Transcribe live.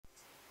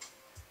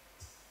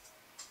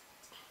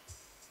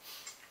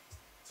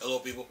Hello,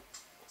 people.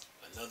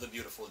 Another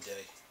beautiful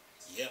day.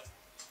 Yep.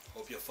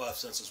 Hope your five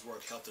senses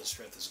work. Health and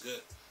strength is good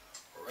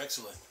or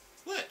excellent.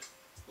 What?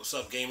 What's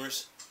up,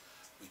 gamers?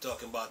 We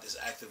talking about this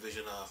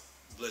Activision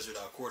Blizzard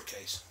court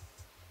case.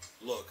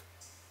 Look,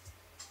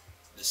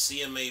 the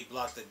CMA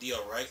blocked the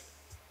deal, right?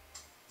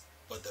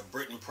 But the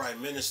Britain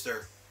Prime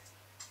Minister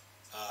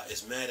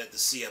is mad at the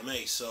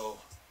CMA. So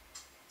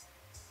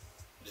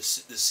the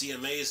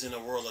CMA is in a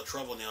world of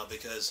trouble now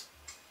because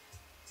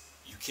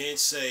you can't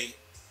say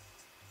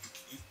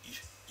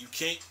you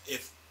can't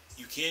if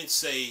you can't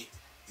say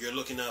you're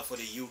looking out for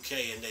the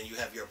UK and then you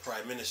have your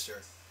prime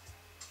minister.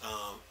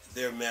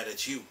 They're mad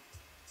at you.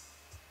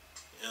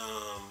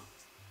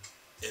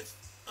 If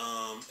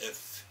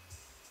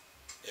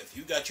if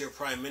you got your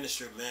prime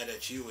minister mad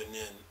at you and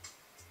then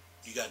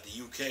you got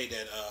the UK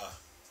that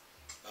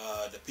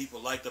the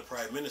people like the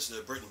prime minister,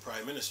 the Britain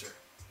prime minister,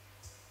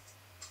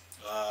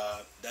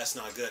 that's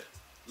not good.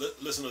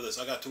 Listen to this.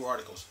 I got two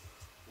articles,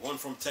 one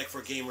from Tech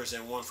for Gamers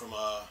and one from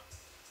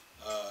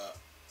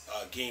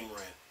Game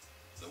Rant.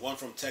 The one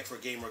from Tech for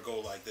Gamer go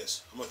like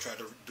this. I'm gonna try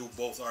to do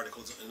both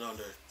articles in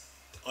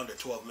under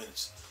 12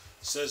 minutes.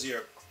 It says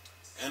here,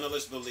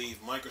 analysts believe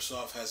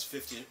Microsoft has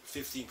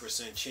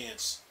 15%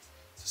 chance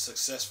to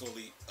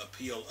successfully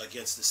appeal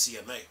against the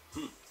CMA.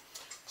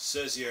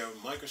 Says here,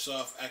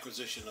 Microsoft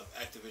acquisition of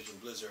Activision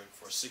Blizzard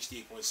for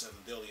 $68.7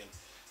 billion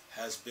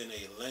has been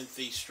a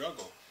lengthy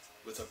struggle,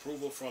 with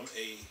approval from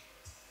a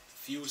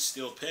few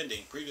still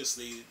pending.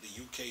 Previously,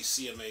 the UK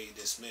CMA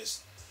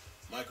dismissed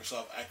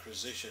Microsoft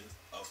acquisition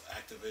of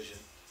Activision,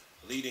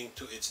 leading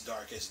to its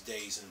darkest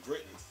days in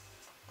Britain.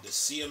 The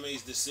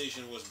CMA's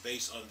decision was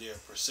based on their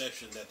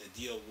perception that the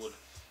deal would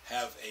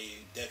have a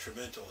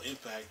detrimental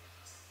impact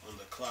on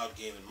the cloud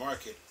gaming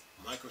market.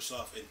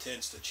 Microsoft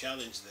intends to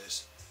challenge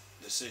this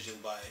decision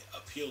by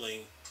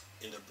appealing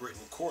in the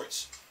Britain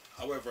courts.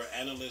 However,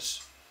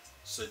 analysts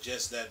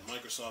suggest that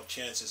Microsoft's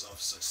chances of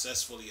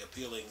successfully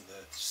appealing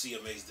the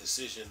CMA's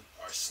decision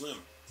are slim.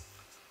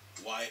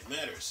 Why it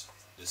matters.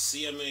 The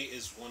CMA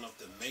is one of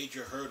the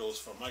major hurdles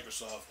for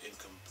Microsoft in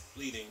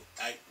completing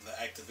the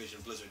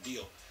Activision Blizzard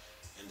deal,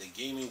 and the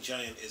gaming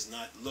giant is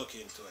not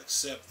looking to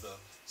accept the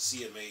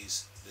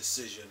CMA's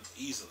decision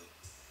easily.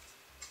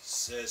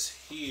 Says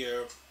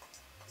here,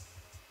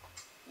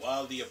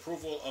 while the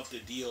approval of the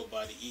deal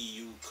by the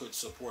EU could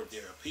support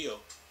their appeal,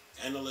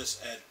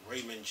 analysts at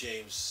Raymond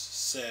James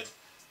said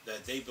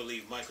that they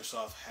believe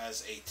Microsoft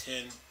has a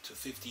 10 to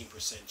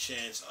 15%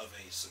 chance of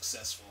a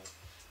successful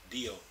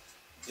deal.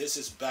 This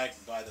is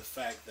backed by the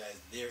fact that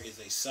there is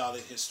a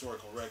solid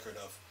historical record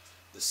of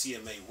the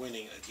CMA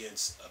winning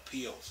against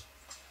appeals.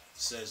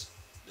 Says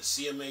the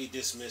CMA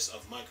dismiss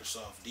of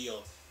Microsoft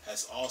deal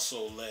has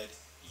also led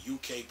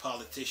UK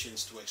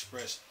politicians to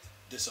express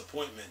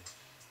disappointment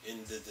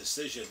in the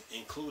decision,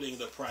 including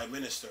the Prime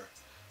Minister.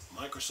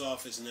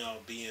 Microsoft is now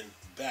being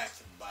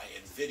backed by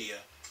Nvidia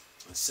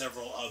and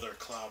several other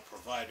cloud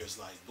providers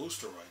like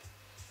Boosteroid.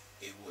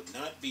 It would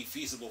not be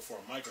feasible for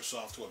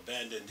Microsoft to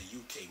abandon the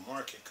UK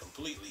market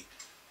completely,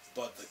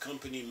 but the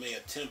company may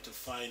attempt to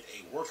find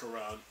a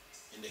workaround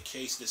in the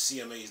case the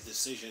CMA's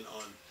decision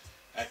on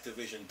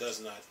Activision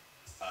does not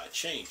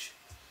change.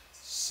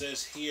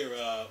 Says here,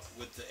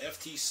 with the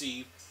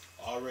FTC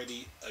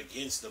already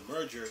against the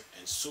merger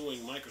and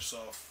suing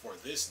Microsoft for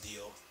this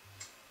deal,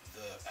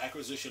 the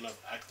acquisition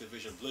of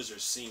Activision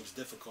Blizzard seems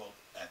difficult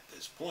at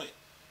this point.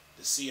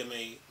 The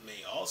CMA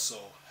may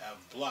also have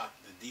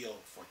blocked the deal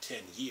for 10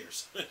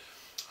 years.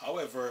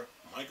 However,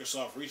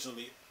 Microsoft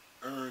recently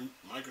earned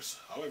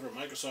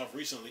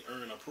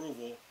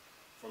approval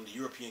from the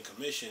European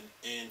Commission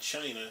and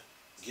China,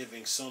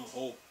 giving some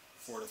hope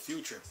for the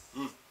future.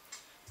 And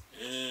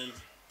it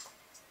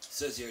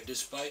says here,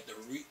 despite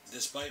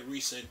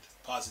recent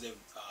positive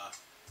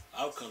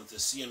outcomes, the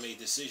CMA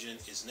decision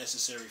is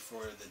necessary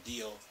for the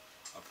deal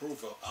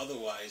approval.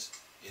 Otherwise,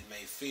 it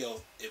may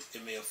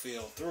have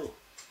failed through.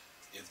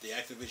 If the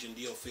Activision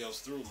deal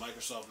fails through,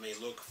 Microsoft may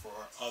look for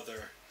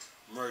other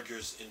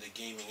mergers in the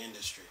gaming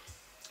industry.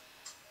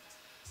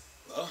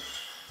 Well,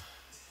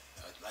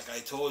 like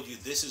I told you,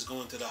 this is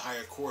going to the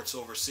higher courts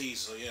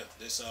overseas. So yeah,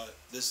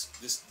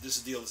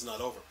 this deal is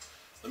not over.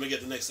 Let me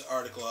get the next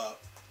article out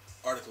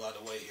of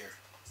the way here.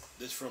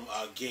 This from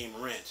Game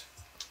Rant.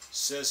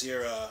 Says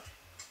here,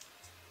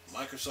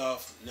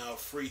 Microsoft now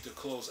free to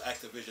close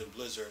Activision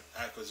Blizzard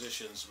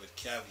acquisitions with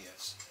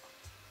caveats.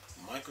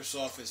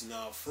 Microsoft is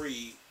now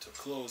free to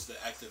close the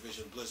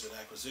Activision Blizzard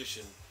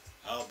acquisition,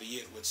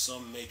 albeit with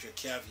some major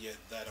caveats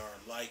that are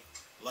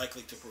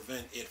likely to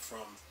prevent it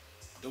from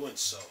doing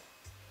so.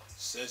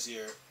 Says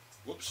here,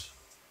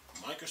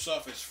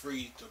 Microsoft is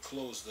free to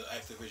close the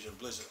Activision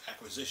Blizzard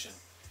acquisition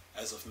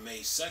as of May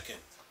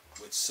 2nd,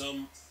 with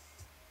some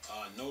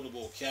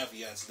notable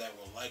caveats that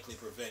will likely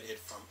prevent it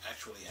from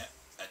actually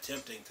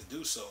attempting to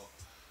do so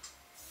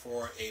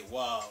for a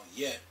while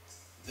yet.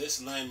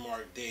 This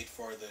landmark date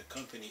for the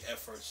company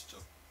efforts to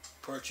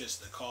purchase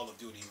the Call of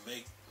Duty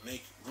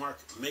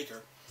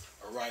maker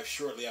arrived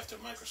shortly after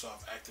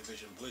Microsoft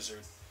Activision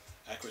Blizzard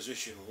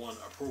acquisition won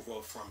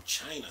approval from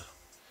China.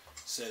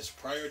 says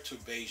prior to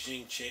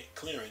Beijing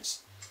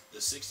clearance, the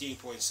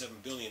 16.7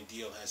 billion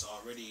deal has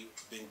already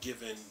been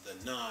given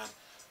the nod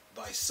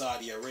by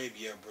Saudi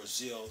Arabia,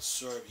 Brazil,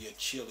 Serbia,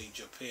 Chile,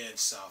 Japan,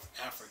 South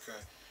Africa,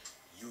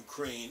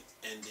 Ukraine,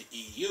 and the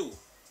EU,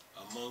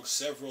 among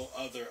several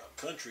other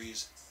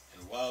countries.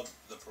 And while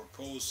the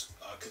proposed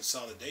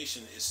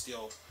consolidation is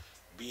still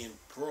being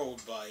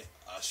probed by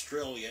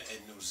Australia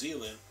and New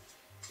Zealand,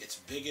 its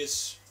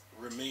biggest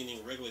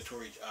remaining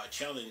regulatory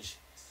challenge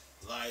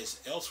lies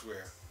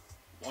elsewhere.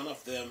 One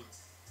of them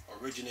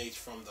originates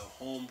from the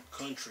home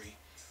country,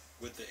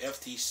 with the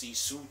FTC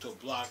sued to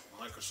block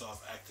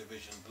Microsoft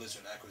Activision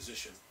Blizzard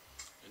acquisition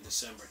in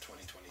December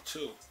 2022.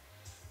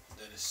 And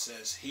then it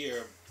says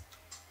here,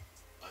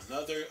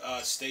 another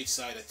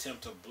stateside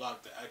attempt to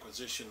block the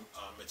acquisition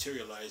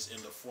materialized in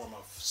the form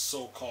of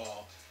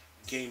so-called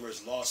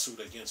gamers'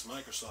 lawsuit against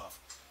Microsoft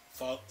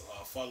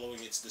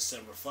following its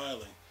December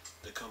filing.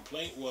 The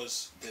complaint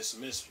was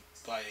dismissed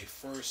by a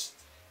first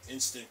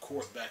instance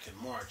court back in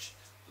March,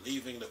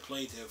 leaving the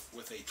plaintiff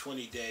with a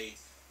 20-day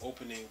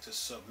opening to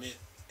submit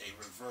a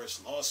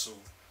reverse lawsuit,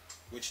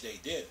 which they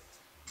did.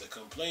 The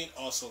complaint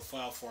also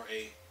filed for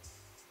a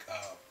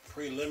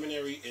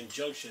preliminary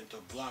injunction to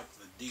block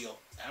the deal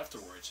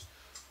afterwards,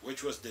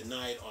 which was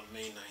denied on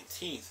May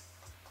 19th.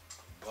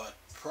 But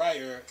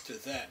prior to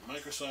that,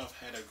 Microsoft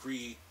had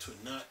agreed to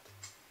not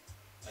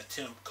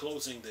attempt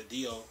closing the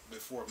deal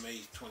before May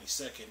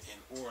 22nd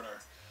in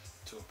order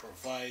to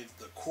provide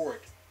the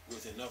court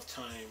with enough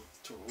time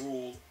to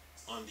rule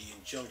on the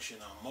injunction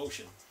on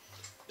motion.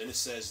 Then it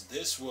says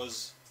this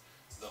was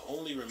the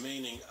only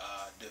remaining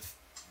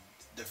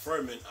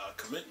deferment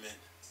commitment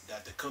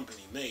that the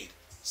company made.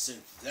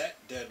 Since that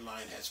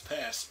deadline has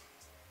passed,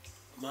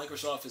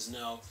 Microsoft is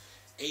now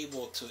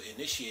able to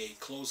initiate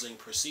closing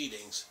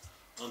proceedings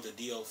on the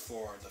deal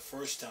for the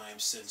first time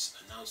since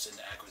announcing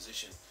the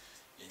acquisition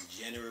in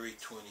January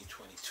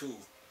 2022,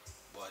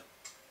 but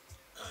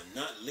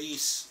not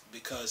least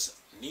because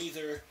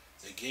neither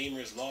the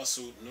gamers'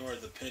 lawsuit nor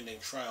the pending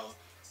trial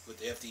with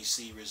the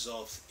FTC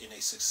results in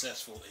a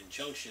successful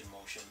injunction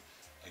motion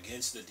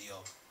against the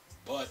deal.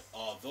 But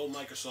although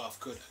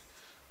Microsoft could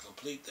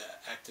complete the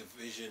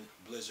Activision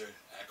Blizzard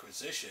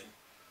acquisition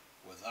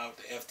without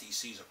the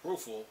FTC's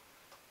approval,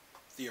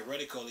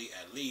 theoretically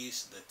at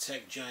least, the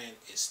tech giant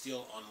is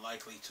still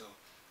unlikely to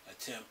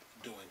attempt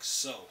doing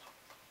so.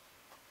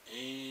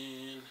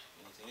 And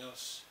anything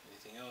else?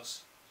 Anything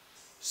else?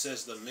 It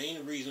says the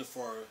main reason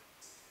for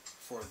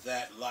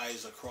that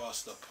lies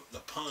across the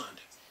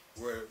pond,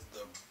 where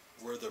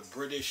the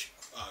British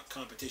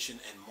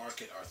Competition and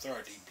Market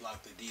Authority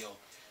blocked the deal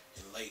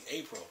in late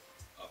April.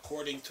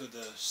 According to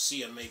the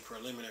CMA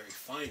preliminary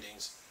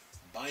findings,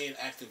 buying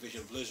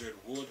Activision Blizzard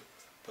would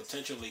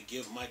potentially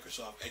give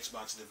Microsoft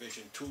Xbox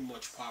division too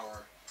much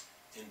power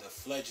in the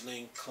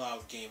fledgling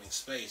cloud gaming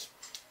space.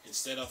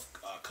 Instead of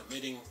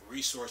committing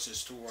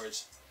resources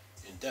towards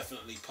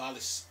indefinitely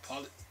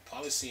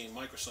policing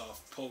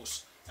Microsoft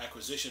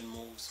post-acquisition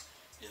moves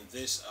in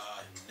this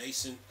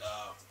nascent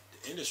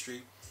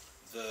industry,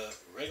 the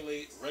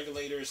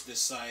regulators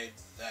decide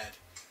that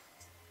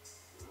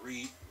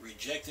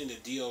rejecting the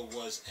deal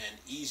was an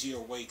easier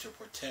way to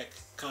protect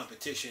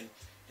competition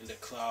in the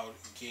cloud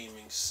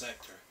gaming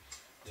sector.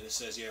 Then it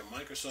says here,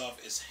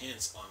 Microsoft is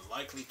hence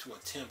unlikely to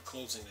attempt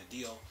closing the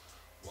deal,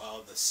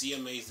 while the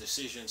CMA's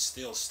decision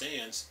still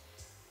stands,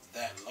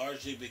 that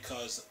largely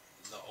because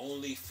the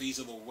only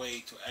feasible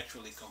way to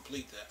actually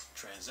complete the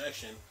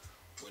transaction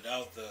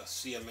without the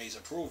CMA's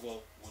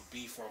approval would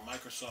be for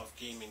Microsoft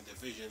Gaming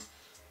Division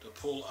to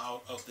pull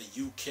out of the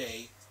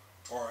UK,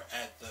 or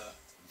at the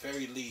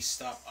very least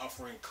stop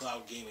offering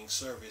cloud gaming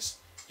service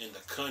in the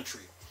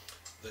country.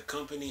 The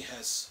company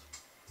has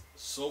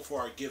so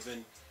far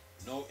given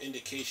no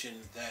indication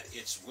that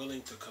it's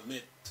willing to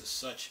commit to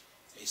such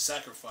a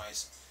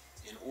sacrifice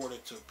in order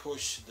to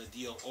push the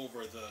deal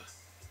over the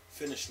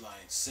finish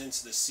line.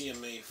 Since the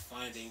CMA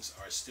findings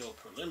are still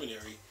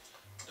preliminary,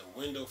 the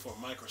window for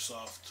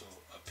Microsoft to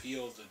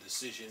appeal the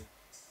decision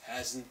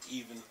hasn't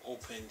even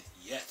opened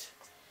yet.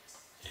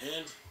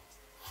 And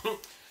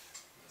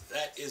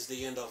that is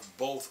the end of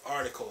both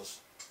articles.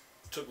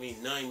 Took me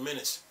 9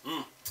 minutes.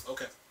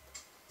 Okay.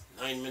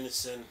 9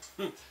 minutes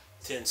and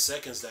 10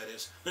 seconds, that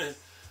is.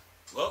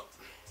 Well,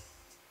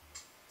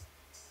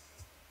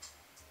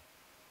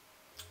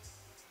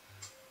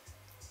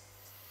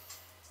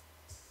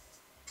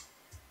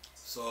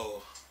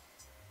 so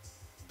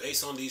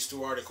based on these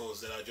two articles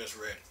that I just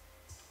read,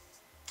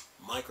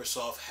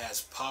 Microsoft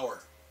has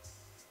power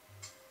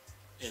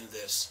in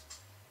this,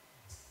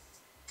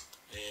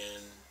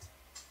 and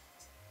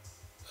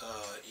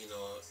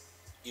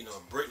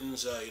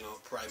Britain's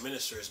Prime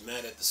Minister is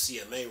mad at the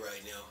CMA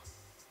right now,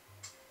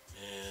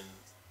 and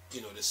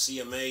the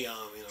CMA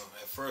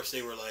at first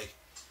they were like,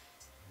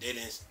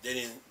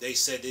 they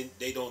said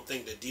they don't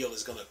think the deal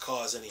is going to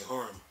cause any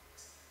harm,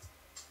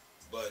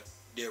 but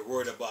they're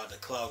worried about the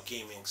cloud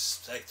gaming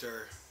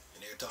sector,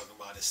 and they're talking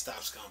about it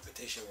stops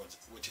competition,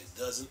 which it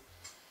doesn't.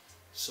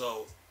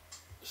 So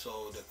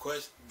the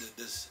question,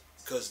 this,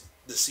 because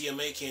the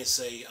CMA can't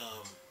say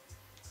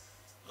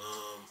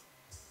Um,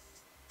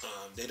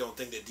 they don't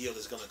think the deal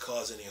is going to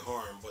cause any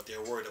harm, but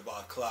they're worried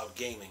about cloud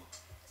gaming.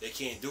 They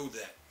can't do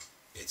that.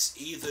 It's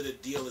either the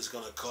deal is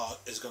going to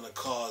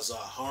cause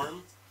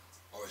harm,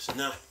 or it's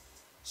not.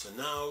 So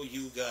now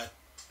you got,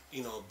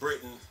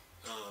 Britain.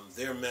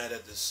 They're mad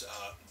at this.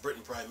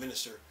 Britain Prime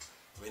Minister.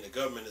 I mean, the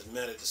government is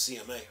mad at the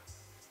CMA,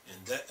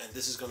 and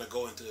this is going to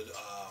go into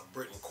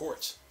Britain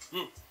courts.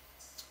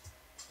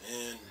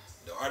 And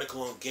the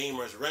article on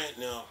Gamers Rant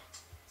now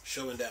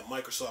showing that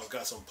Microsoft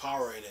got some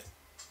power in it.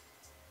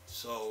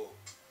 So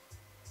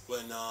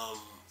when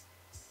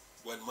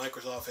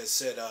Microsoft has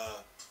said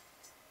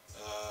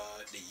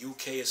the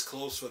UK is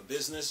closed for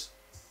business,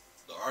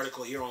 the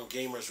article here on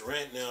Gamers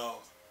Rant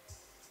now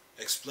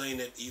explain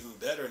it even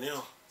better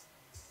now,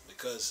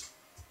 because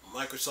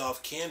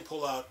Microsoft can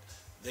pull out.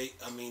 They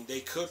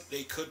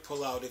could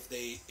pull out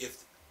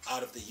if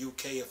out of the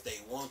UK if they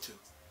want to.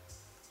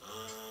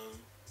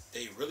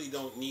 They really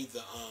don't need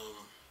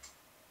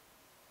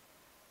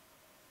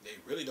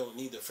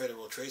the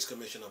Federal Trade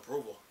Commission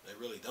approval. They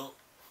really don't.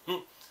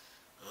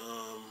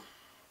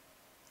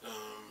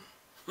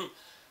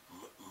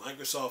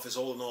 Microsoft is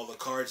holding all the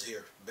cards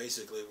here,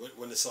 basically,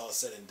 when it's all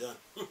said and done.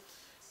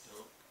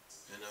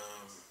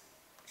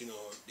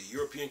 The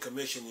European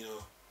Commission,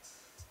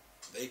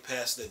 they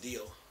passed the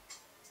deal.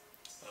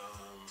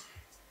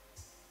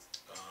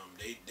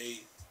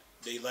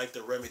 They like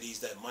the remedies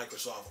that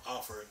Microsoft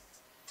offered,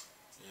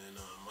 and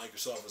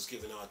Microsoft was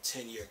giving out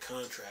 10-year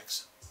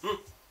contracts.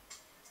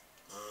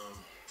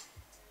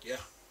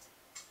 Yeah,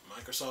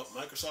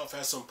 Microsoft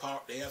has some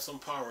power. They have some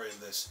power in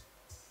this,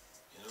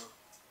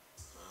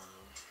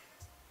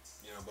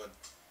 But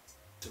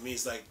to me,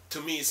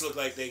 it's looked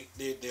like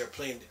they're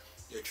playing.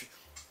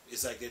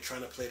 It's like they're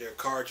trying to play their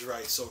cards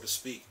right, so to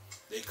speak.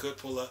 They could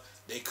pull up.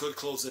 They could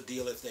close the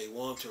deal if they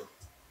want to,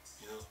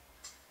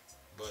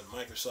 But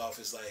Microsoft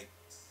is like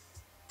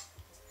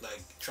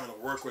trying to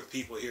work with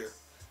people here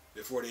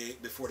before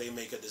they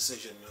make a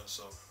decision.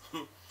 So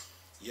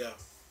yeah,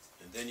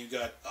 and then you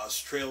got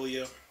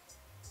Australia,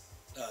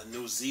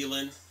 New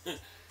Zealand.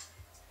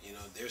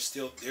 They're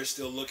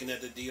still looking at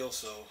the deal.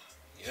 So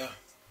yeah,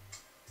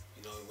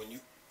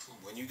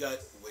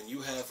 when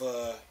you have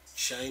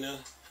China,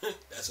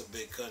 that's a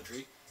big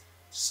country,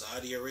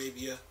 Saudi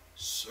Arabia,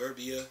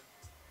 Serbia,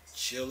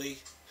 Chile,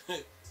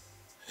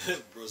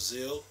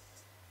 Brazil,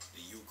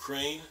 the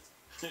Ukraine,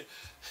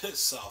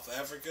 South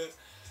Africa,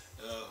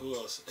 who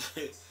else?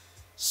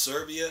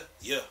 Serbia.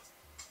 Yeah,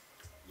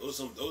 those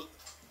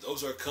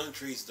are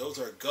countries. Those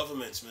are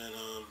governments, man.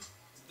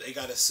 They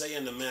got a say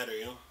in the matter,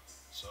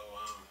 So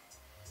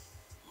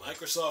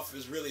Microsoft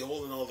is really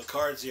holding all the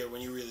cards here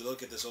when you really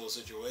look at this whole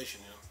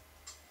situation,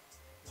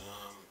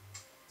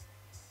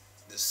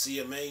 The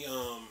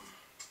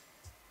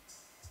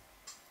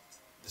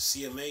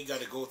CMA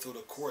got to go through the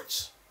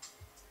courts,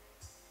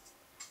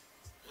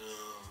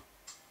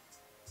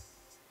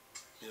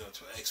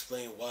 to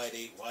explain why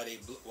they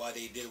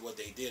did what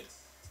they did.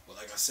 But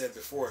like I said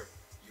before,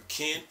 you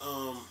can't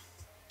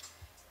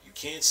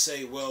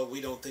say, well,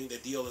 we don't think the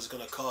deal is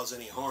going to cause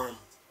any harm,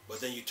 but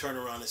then you turn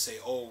around and say,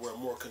 oh, we're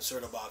more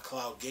concerned about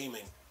cloud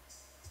gaming.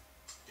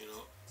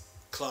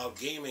 Cloud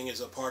gaming is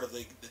a part of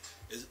the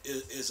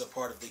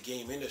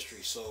game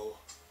industry. So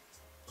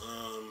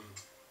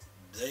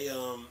they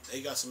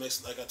got some,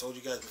 like I told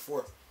you guys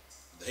before,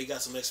 they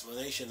got some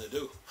explanation to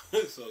do.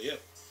 So yeah,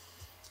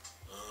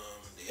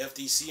 the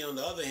FTC on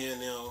the other hand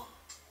now,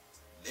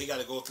 they got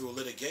to go through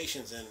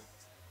litigations, and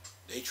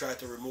they tried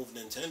to remove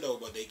Nintendo,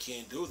 but they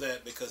can't do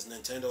that because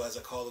Nintendo has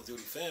a Call of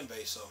Duty fan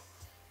base. So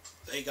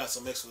they got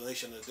some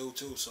explanation to do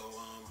too. So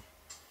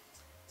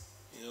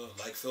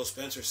like Phil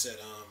Spencer said,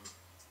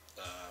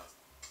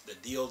 the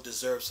deal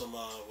deserves some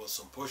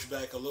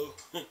pushback a little,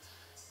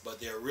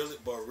 but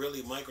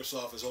really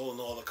Microsoft is holding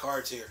all the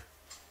cards here.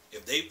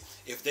 If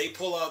they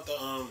pull out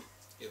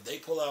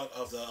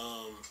of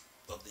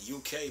the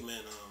UK,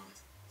 man,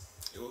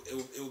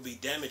 it will be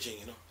damaging.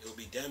 It will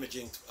be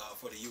damaging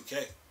for the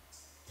UK.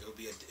 It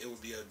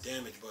would be a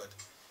damage, but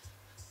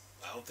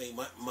I don't think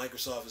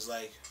Microsoft is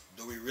like,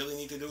 do we really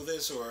need to do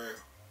this, or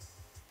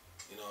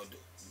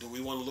do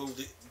we want to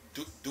lose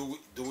do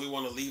we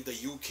want to leave the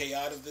UK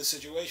out of this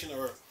situation,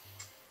 or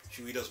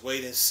should we just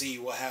wait and see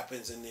what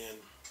happens and then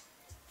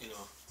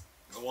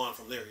go on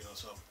from there?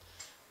 So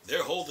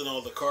they're holding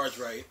all the cards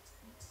right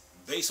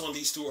based on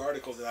these two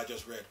articles that I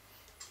just read.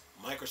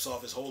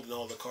 Microsoft is holding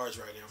all the cards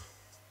right now.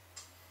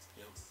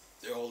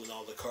 They're holding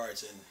all the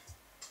cards, and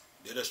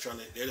they're just trying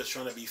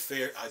to be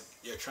fair.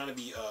 They're trying to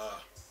be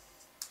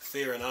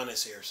fair and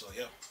honest here. So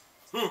yeah,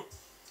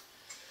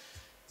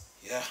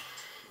 yeah.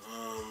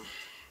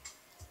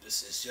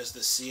 This is just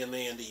the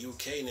CMA in the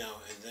UK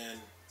now, and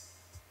then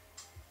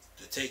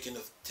to take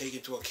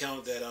into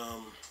account that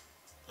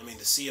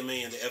the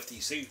CMA and the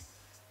FTC,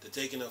 to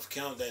take into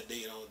account that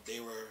they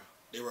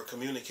were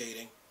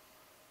communicating,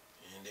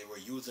 and they were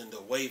using the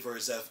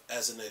waivers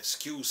as an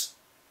excuse,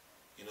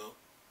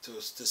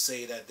 to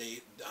say that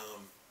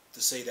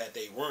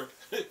they weren't.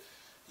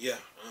 Yeah,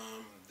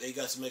 they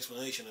got some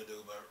explanation to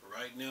do, but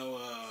right now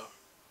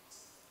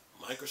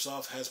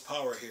Microsoft has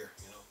power here.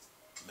 You know,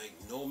 make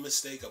no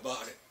mistake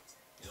about it.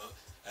 You know,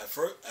 at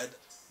first,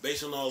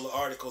 based on all the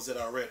articles that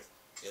I read,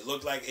 it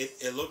looked like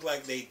it looked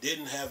like they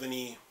didn't have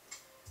any.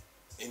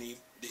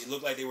 It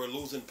looked like they were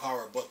losing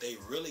power, but they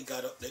really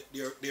got up.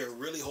 They're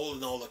really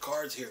holding all the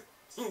cards here.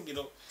 You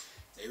know,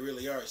 they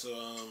really are. So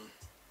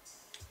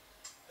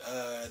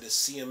the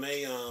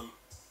CMA and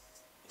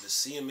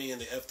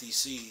the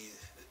FTC,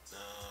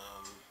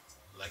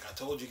 like I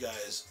told you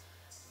guys,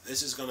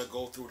 this is gonna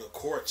go through the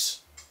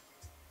courts.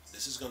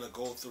 This is gonna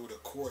go through the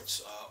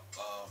courts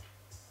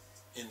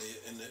in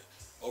the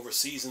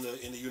overseas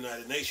in the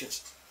United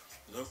Nations.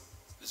 You know,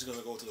 this is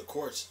gonna go to the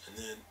courts and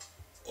then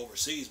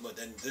overseas, but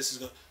then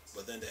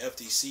the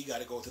FTC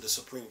got to go to the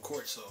Supreme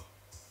Court. So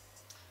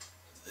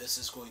this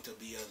is going to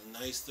be a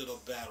nice little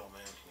battle,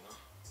 man. You know,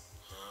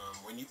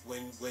 when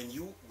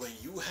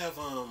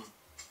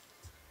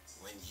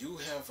you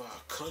have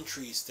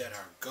countries that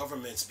are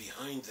governments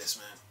behind this,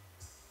 man.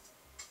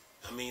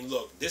 I mean,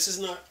 look, this is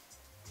not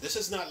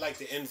like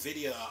the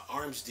Nvidia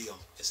arms deal.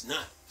 It's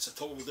not. It's a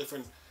total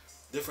different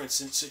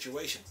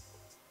situation.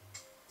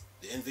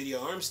 The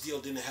Nvidia arms deal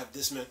didn't have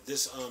this much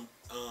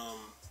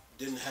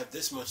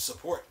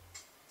support.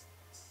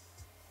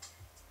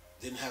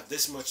 Didn't have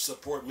this much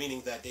support,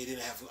 meaning that they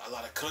didn't have a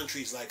lot of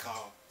countries like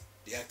how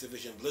the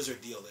Activision Blizzard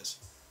deal is.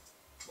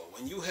 But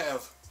when you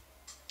have,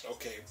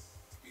 okay,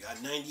 you got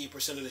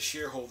 98% of the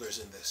shareholders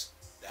in this.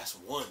 That's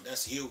one.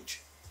 That's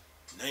huge.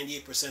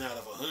 98% out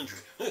of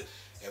 100.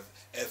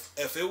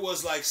 if it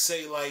was like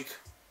say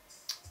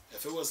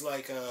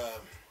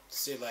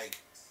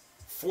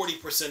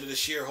 40% of the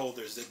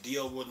shareholders, the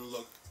deal wouldn't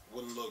look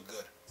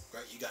good,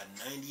 right? You got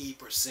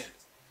 98%.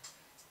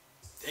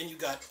 Then you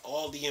got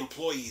all the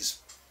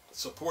employees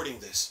supporting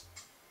this.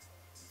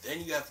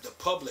 Then you have the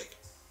public.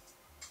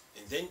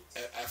 And then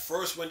at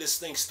first when this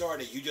thing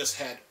started, you just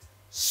had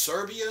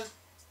Serbia,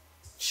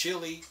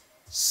 Chile,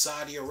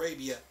 Saudi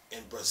Arabia,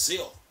 and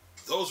Brazil.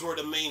 Those were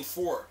the main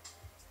four.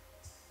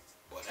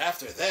 But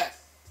after that,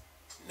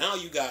 now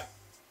you got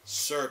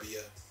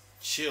Serbia,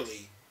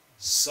 Chile,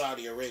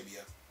 Saudi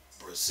Arabia,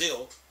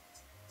 Brazil,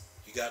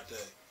 you got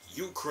the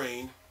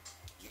Ukraine,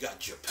 you got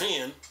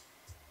Japan,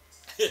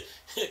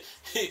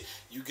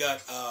 you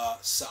got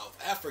South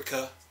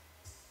Africa,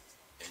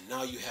 and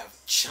now you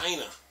have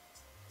China.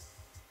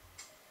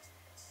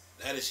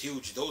 That is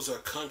huge. Those are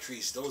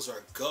countries, those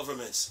are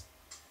governments,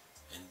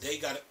 and they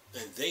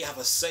have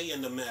a say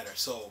in the matter.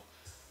 So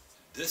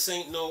this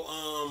ain't no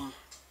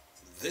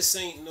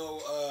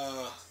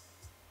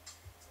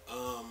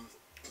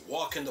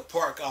walk in the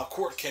park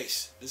court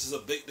case. This is a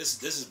big.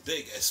 This is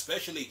big,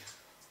 especially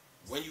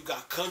when you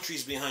got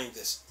countries behind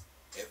this.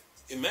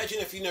 Imagine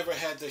if you never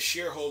had the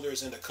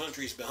shareholders and the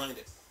countries behind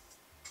it,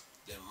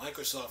 then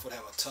Microsoft would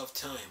have a tough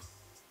time.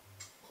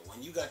 But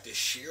when you got the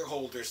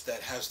shareholders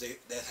that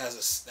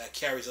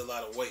carries a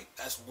lot of weight,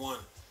 that's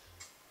one.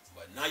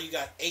 But now you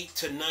got 8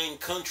 to 9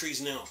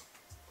 countries now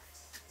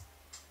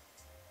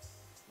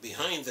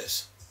behind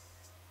this.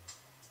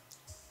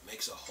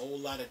 Makes a whole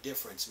lot of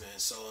difference, man.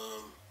 So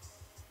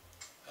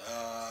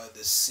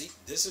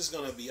this is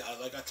gonna be,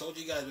 like I told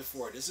you guys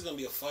before, this is gonna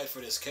be a fight for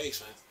this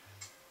case, man.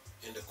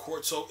 In the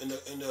courts, in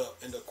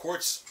the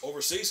courts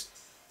overseas,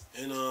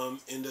 and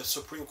in the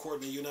Supreme Court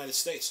in the United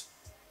States,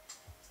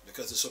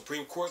 because the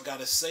Supreme Court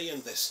got a say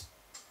in this.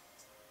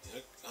 You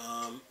know,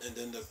 and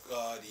then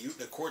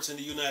the courts in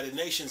the United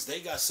Nations,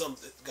 they got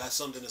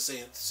something to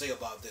say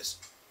about this,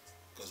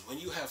 because when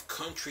you have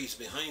countries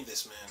behind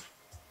this, man,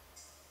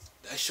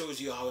 that shows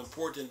you how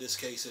important this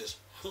case is.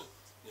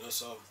 You know,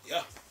 so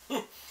yeah.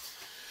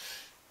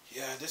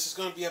 Yeah, this is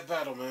gonna be a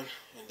battle, man.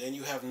 And then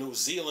you have New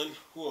Zealand,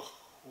 who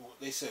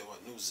they say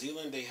what? New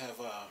Zealand, they have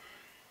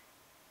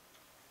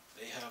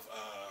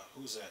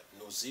who's that?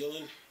 New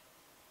Zealand.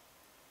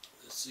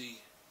 Let's see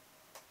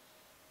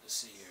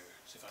here.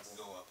 See if I can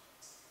go up.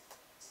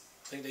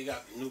 I think they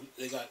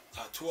got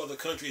 2 other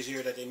countries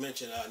here that they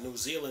mentioned. New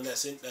Zealand,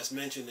 that's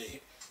mentioned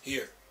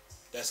here.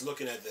 That's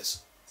looking at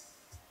this.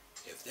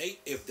 If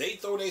they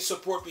throw their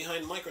support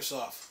behind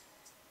Microsoft,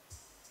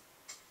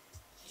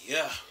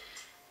 yeah.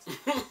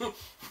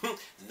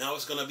 Now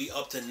it's gonna be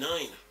up to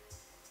 9.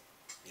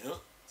 You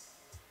know,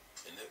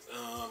 and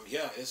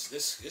yeah,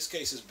 this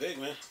case is big,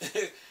 man.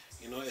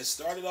 You know, it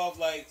started off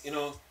like, you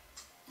know,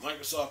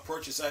 Microsoft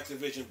purchased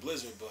Activision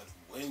Blizzard, but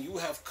when you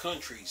have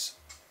countries,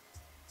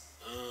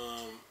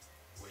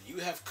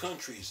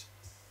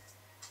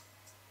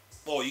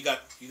 oh, you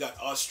got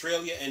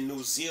Australia and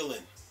New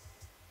Zealand.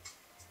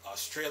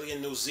 Australia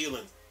and New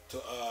Zealand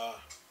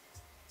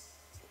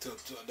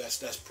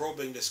that's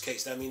probing this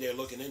case. That means they're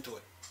looking into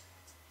it.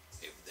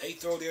 If they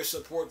throw their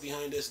support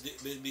behind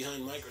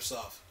behind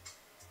Microsoft,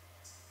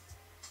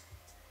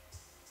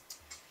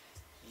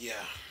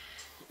 yeah,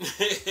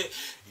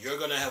 you're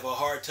gonna have a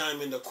hard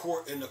time in the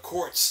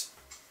courts.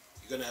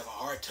 You're gonna have a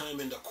hard time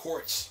in the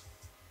courts.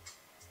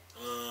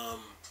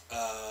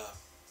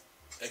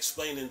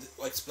 Explaining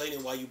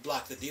why you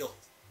blocked the deal.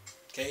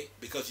 Okay,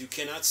 because you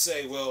cannot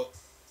say, well,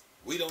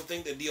 we don't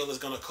think the deal is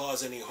gonna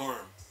cause any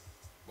harm,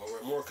 but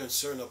we're more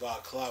concerned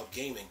about cloud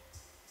gaming.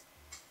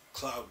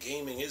 cloud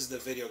gaming is the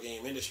video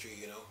game industry,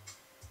 you know.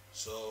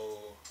 So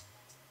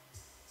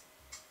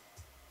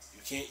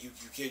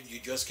you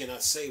just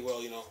cannot say,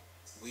 well, you know,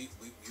 you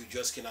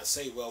just cannot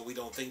say, well, we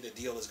don't think the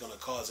deal is going to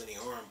cause any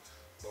harm,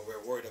 but we're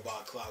worried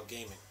about cloud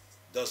gaming.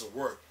 Doesn't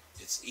work.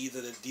 It's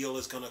either the deal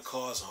is going to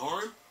cause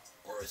harm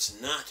or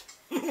it's not.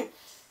 You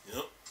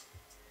know.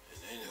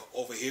 And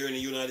over here in the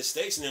United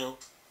States now,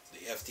 the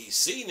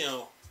FTC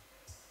now,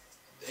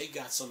 they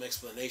got some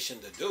explanation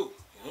to do.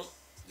 You know,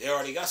 they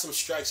already got some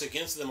strikes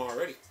against them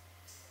already.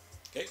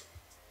 Okay.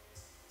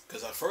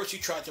 Because at first you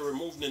tried to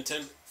remove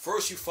Nintendo.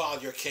 First you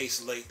filed your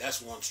case late.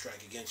 That's one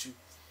strike against you.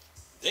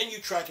 Then you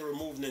tried to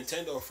remove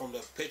Nintendo from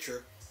the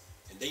picture.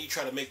 And then you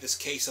try to make this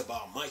case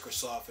about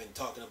Microsoft and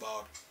talking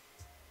about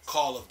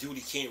Call of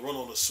Duty can't run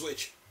on the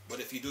Switch. But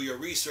if you do your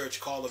research,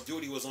 Call of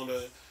Duty was on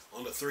the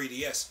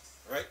 3DS.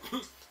 Right?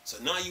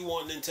 So now you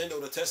want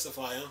Nintendo to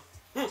testify,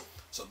 huh?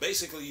 So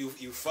basically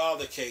you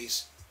filed a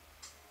case.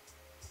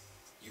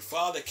 You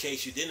filed a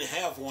case. You didn't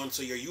have one.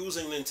 So you're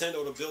using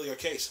Nintendo to build your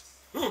case.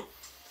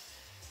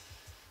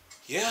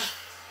 Yeah,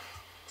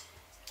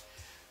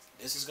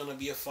 this is gonna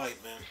be a fight,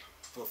 man,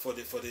 for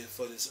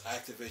this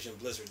Activision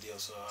Blizzard deal.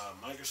 So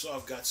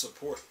Microsoft got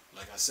support,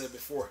 like I said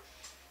before.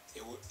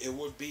 It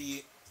would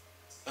be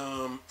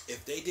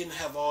if they didn't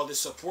have all this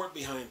support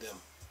behind them,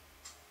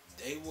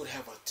 they would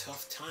have a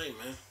tough time,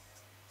 man.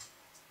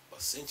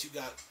 But since you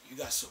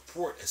got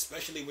support,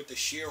 especially with the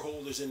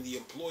shareholders and the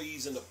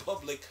employees and the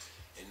public,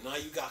 and now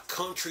you got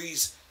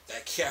countries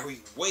that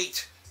carry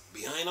weight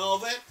behind all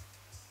that.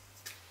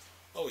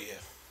 Oh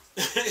yeah.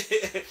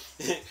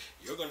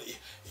 You're gonna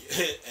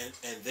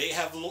and they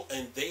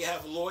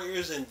have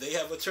lawyers and they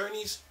have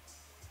attorneys.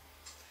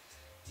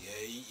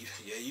 Yeah,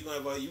 you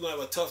gonna have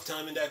a tough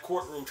time in that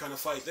courtroom trying to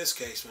fight this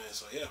case, man.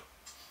 So yeah,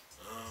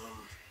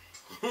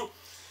 I'm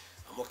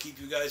gonna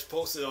keep you guys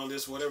posted on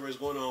this, whatever is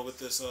going on with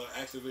this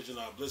Activision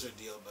Blizzard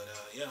deal. But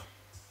yeah,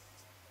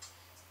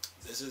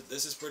 this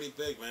is pretty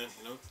big, man.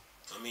 You know,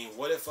 I mean,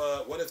 what if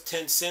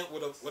Tencent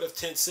would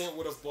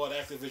have bought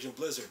Activision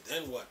Blizzard?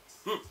 Then what?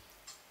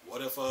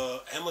 What if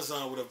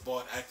Amazon would have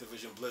bought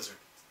Activision Blizzard?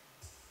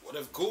 What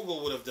if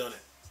Google would have done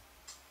it?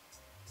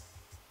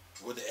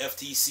 Would the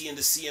FTC and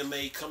the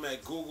CMA come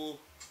at Google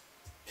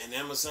and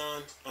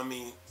Amazon? I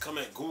mean, come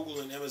at Google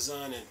and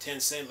Amazon and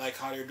Tencent like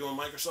how they're doing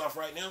Microsoft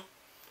right now?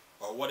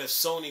 Or what if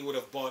Sony would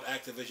have bought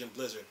Activision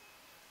Blizzard?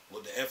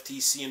 Would the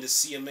FTC and the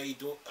CMA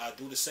do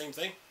the same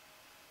thing?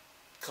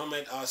 Come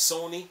at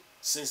Sony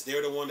since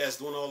they're the one that's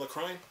doing all the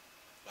crime?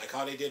 Like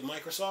how they did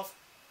Microsoft?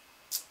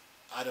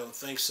 I don't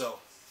think so.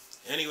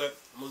 Anyway,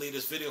 I'm going to leave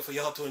this video for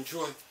y'all to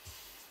enjoy.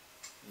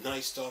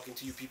 Nice talking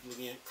to you people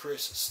again.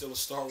 Chris, still a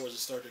Star Wars and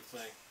Star Trek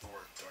thing.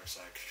 Or Dark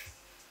Side.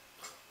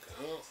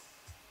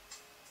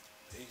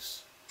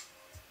 Peace.